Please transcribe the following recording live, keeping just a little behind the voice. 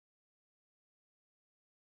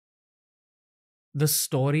the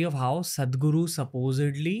story of how Sadhguru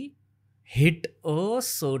supposedly hit a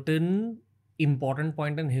certain important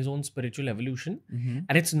point in his own spiritual evolution.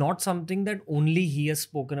 And it's not something that only he has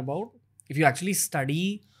spoken about. If you actually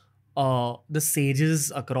study the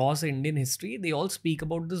sages across Indian history, they all speak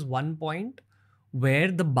about this one point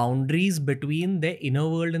where the boundaries between the inner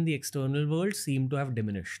world and the external world seem to have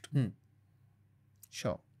diminished.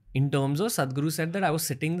 Sure. In terms of, Sadhguru said that I was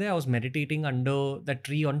sitting there, I was meditating under that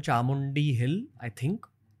tree on Chamundi Hill, I think.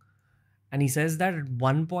 And he says that at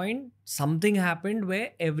one point, something happened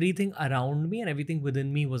where everything around me and everything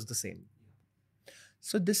within me was the same.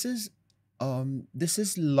 So this is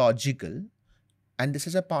logical, and this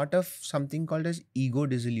is a part of something called as ego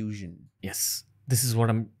disillusion. Yes, this is what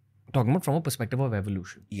I'm talking about from a perspective of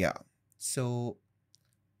evolution. Yeah. So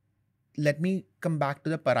let me come back to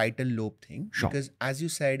the parietal lobe thing. Sure. Because as you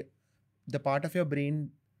said, the part of your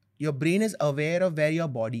brain is aware of where your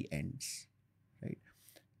body ends, right?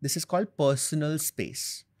 This is called personal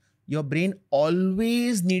space. Your brain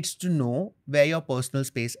always needs to know where your personal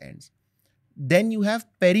space ends. Then you have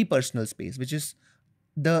peripersonal space, which is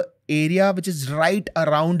the area which is right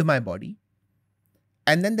around my body.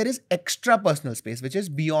 And then there is extra personal space, which is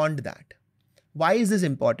beyond that. Why is this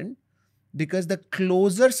important? Because the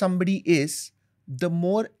closer somebody is, the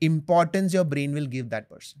more importance your brain will give that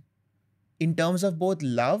person in terms of both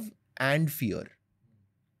love and fear.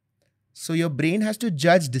 So your brain has to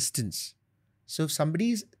judge distance. So if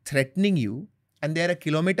somebody is threatening you and they are a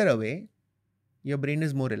kilometer away, your brain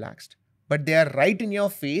is more relaxed. But they are right in your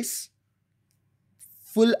face,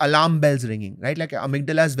 full alarm bells ringing, right? Like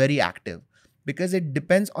amygdala is very active because it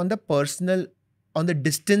depends on the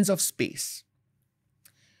distance of space.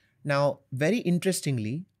 Now, very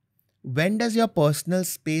interestingly, when does your personal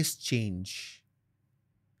space change?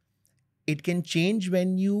 It can change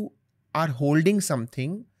when you are holding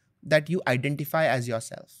something that you identify as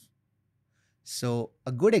yourself. So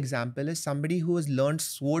a good example is somebody who has learned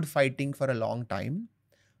sword fighting for a long time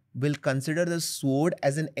will consider the sword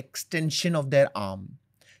as an extension of their arm.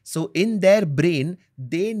 So in their brain,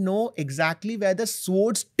 they know exactly where the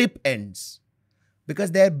sword's tip ends,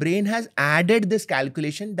 because their brain has added this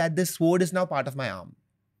calculation that this sword is now part of my arm.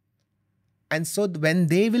 And so when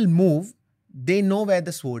they will move, they know where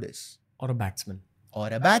the sword is. Or a batsman. Or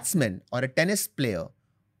a batsman, or a tennis player.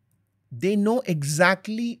 They know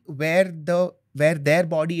exactly where their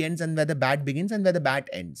body ends and where the bat begins and where the bat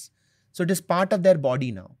ends. So it is part of their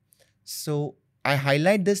body now. So I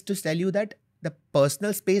highlight this to tell you that the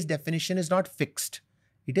personal space definition is not fixed.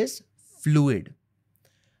 It is fluid.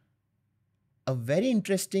 A very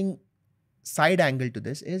interesting side angle to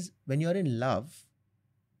this is when you're in love,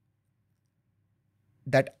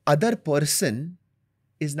 that other person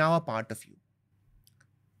is now a part of you.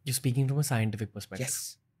 You're speaking from a scientific perspective.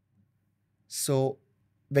 Yes. So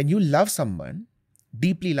when you love someone,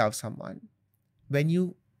 deeply love someone, when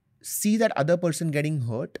you see that other person getting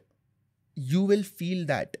hurt, you will feel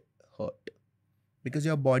that hurt because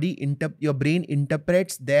your brain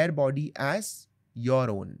interprets their body as your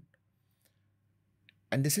own.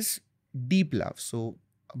 And this is deep love. So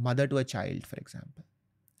a mother to a child, for example,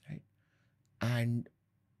 right? And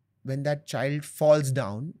when that child falls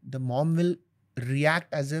down, the mom will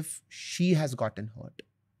react as if she has gotten hurt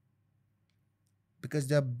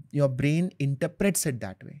because your brain interprets it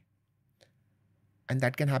that way. And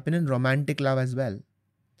that can happen in romantic love as well,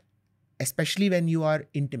 especially when you are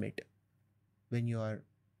intimate, when you are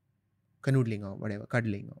canoodling or whatever,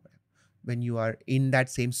 cuddling or whatever. When you are in that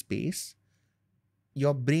same space,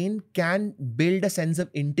 your brain can build a sense of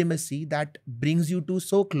intimacy that brings you to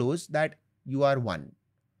so close that you are one,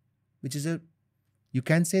 which is you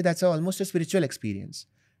can say that's almost a spiritual experience.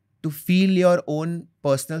 To feel your own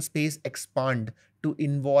personal space expand to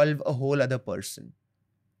involve a whole other person.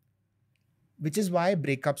 Which is why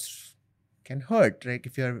breakups can hurt, right?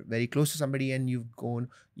 If you're very close to somebody and you've gone,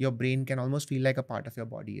 your brain can almost feel like a part of your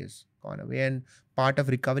body is gone away. And part of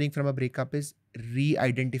recovering from a breakup is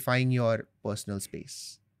re-identifying your personal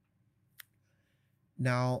space.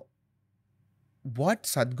 Now, what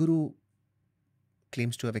Sadhguru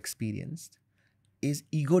claims to have experienced is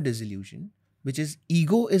ego disillusion, which is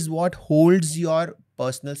ego is what holds your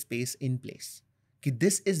personal space in place. Ki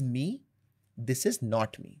this is me, this is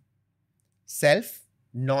not me. Self,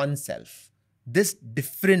 non-self. This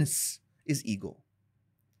difference is ego.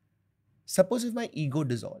 Suppose if my ego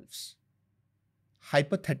dissolves,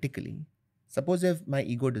 hypothetically, suppose if my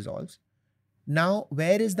ego dissolves, now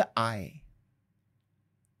where is the I?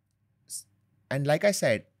 And like I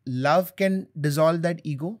said, love can dissolve that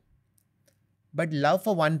ego, but love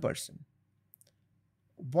for one person.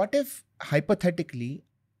 What if hypothetically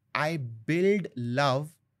I build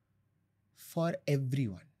love for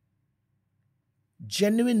everyone.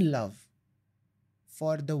 Genuine love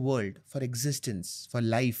for the world, for existence, for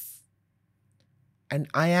life. And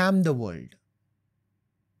I am the world.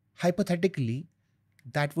 Hypothetically,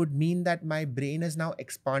 that would mean that my brain is now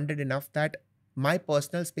expanded enough that my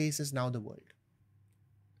personal space is now the world.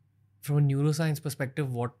 From a neuroscience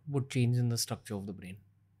perspective, what would change in the structure of the brain?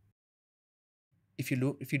 If you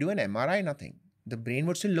do an MRI, nothing. The brain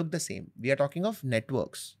would still look the same. We are talking of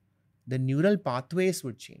networks. The neural pathways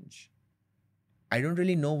would change. I don't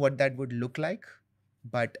really know what that would look like,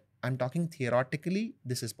 but I'm talking theoretically,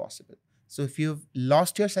 this is possible. So if you've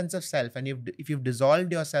lost your sense of self and if you've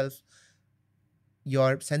dissolved yourself,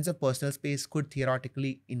 your sense of personal space could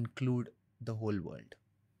theoretically include the whole world.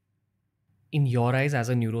 In your eyes, as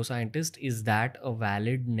a neuroscientist, is that a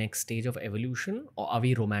valid next stage of evolution, or are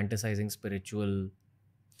we romanticizing spiritual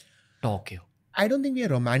talk here? I don't think we are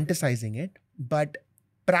romanticizing it, but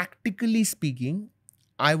practically speaking,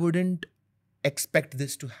 I wouldn't expect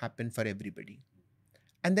this to happen for everybody.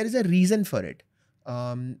 And there is a reason for it,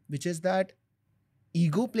 which is that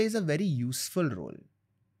ego plays a very useful role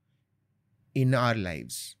in our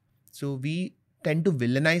lives. So we tend to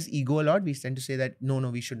villainize ego a lot. We tend to say that, no,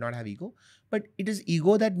 we should not have ego. But it is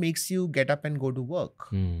ego that makes you get up and go to work.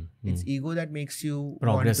 It's ego that makes you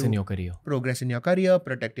progress in your career. Progress in your career,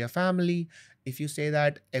 protect your family. If you say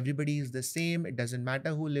that everybody is the same, it doesn't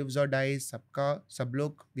matter who lives or dies, sabka, sab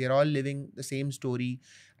log, we are all living the same story.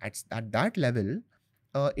 At that level,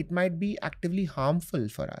 it might be actively harmful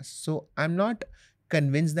for us. So I'm not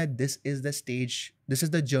convinced that this is the stage, this is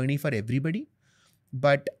the journey for everybody.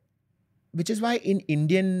 But which is why in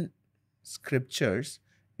Indian scriptures,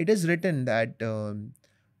 it is written that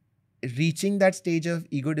reaching that stage of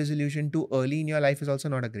ego dissolution too early in your life is also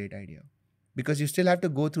not a great idea, because you still have to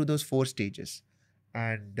go through those 4 stages.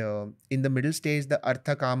 And in the middle stage, the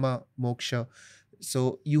artha, kama, moksha.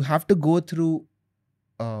 So you have to go through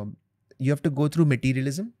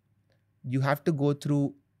materialism. You have to go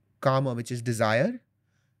through kama, which is desire.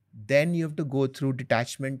 Then you have to go through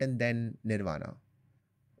detachment and then nirvana,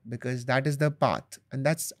 because that is the path. And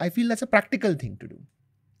I feel that's a practical thing to do.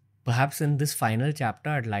 Perhaps in this final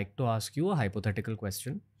chapter, I'd like to ask you a hypothetical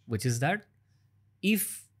question, which is that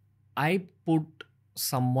if I put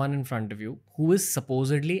someone in front of you who is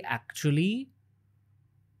supposedly actually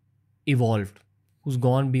evolved, who's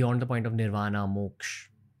gone beyond the point of nirvana, moksha,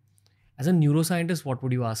 as a neuroscientist, what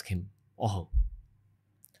would you ask him or her?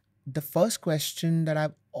 The first question that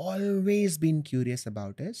I've always been curious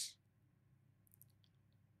about is,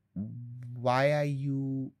 why are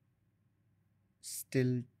you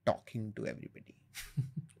still talking to everybody?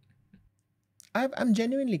 I'm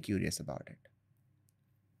genuinely curious about it,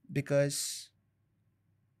 because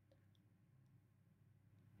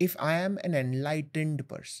if I am an enlightened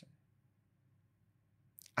person,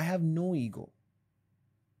 I have no ego.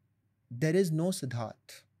 There is no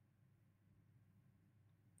Siddharth.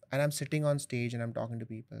 And I'm sitting on stage and I'm talking to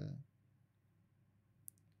people.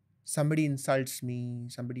 Somebody insults me,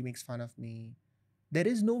 somebody makes fun of me. There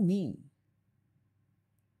is no me.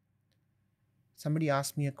 Somebody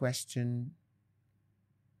asks me a question,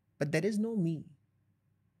 but there is no me.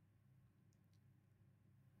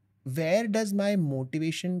 Where does my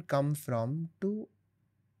motivation come from to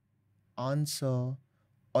answer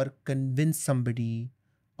or convince somebody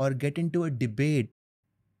or get into a debate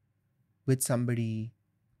with somebody?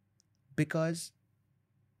 Because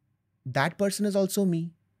that person is also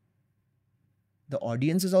me. The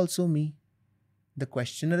audience is also me. The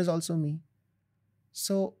questioner is also me.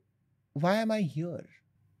 So why am I here?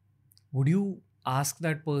 Would you ask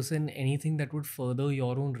that person anything that would further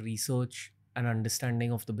your own research and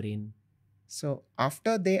understanding of the brain? So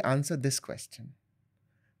after they answer this question,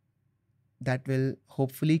 that will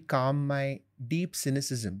hopefully calm my deep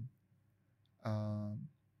cynicism.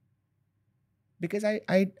 Because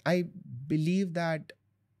I believe that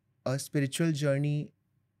a spiritual journey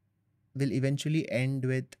will eventually end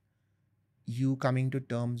with you coming to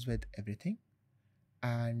terms with everything.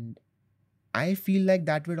 And I feel like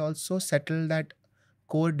that would also settle that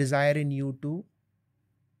core desire in you to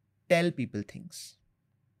tell people things.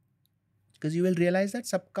 Because you will realize that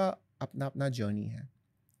sabka apna apna journey hai.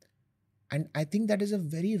 And I think that is a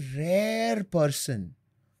very rare person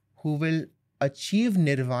who will achieve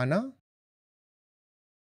nirvana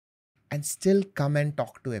and still come and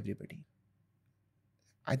talk to everybody.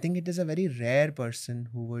 I think it is a very rare person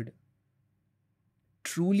who would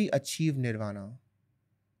truly achieve nirvana,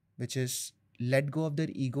 which is let go of their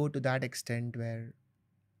ego to that extent where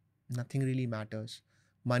nothing really matters.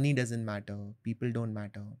 Money doesn't matter. People don't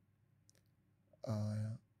matter.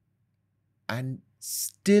 and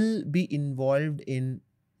still be involved in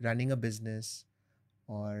running a business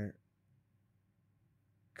or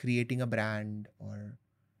creating a brand or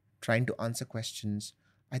trying to answer questions,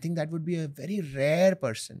 I think that would be a very rare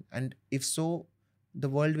person. And if so, the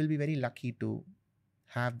world will be very lucky to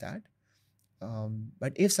have that.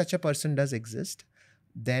 But if such a person does exist,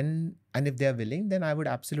 then, and if they're willing, then I would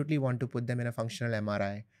absolutely want to put them in a functional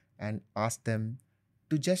MRI and ask them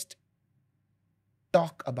to just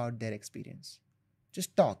talk about their experience.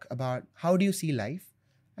 Just talk about how do you see life,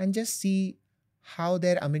 and just see how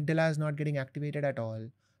their amygdala is not getting activated at all.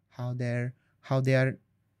 How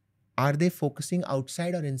are they focusing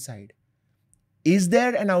outside or inside? Is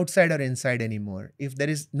there an outside or inside anymore? If there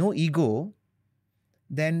is no ego,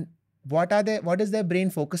 then what is their brain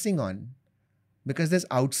focusing on? Because this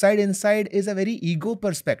outside inside is a very ego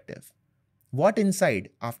perspective. What inside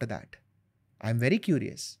after that? I'm very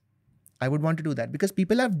curious. I would want to do that, because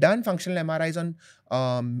people have done functional MRIs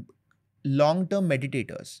on long-term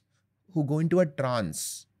meditators who go into a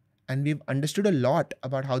trance, and we've understood a lot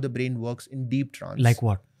about how the brain works in deep trance. Like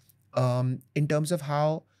what? In terms of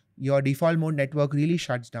how your default mode network really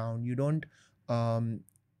shuts down.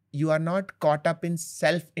 You are not caught up in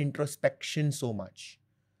self-introspection so much.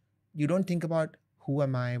 You don't think about who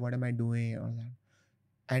am I, what am I doing, all that.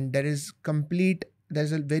 And there's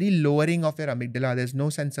a very lowering of your amygdala. There's no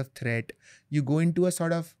sense of threat. You go into a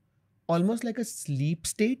sort of almost like a sleep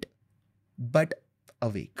state, but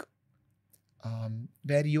awake,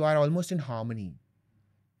 where you are almost in harmony.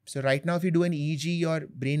 So right now, if you do an EEG, your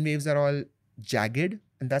brain waves are all jagged,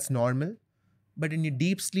 and that's normal. But in your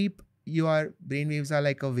deep sleep, your brain waves are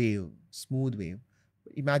like a wave, smooth wave.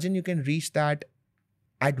 Imagine you can reach that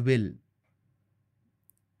at will.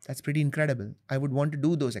 That's pretty incredible. I would want to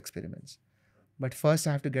do those experiments. But first,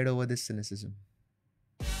 I have to get over this cynicism.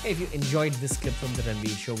 Hey, if you enjoyed this clip from the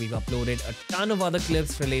Ranveer Show, we've uploaded a ton of other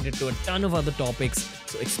clips related to a ton of other topics.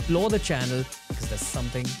 So explore the channel, because there's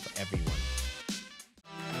something for everyone.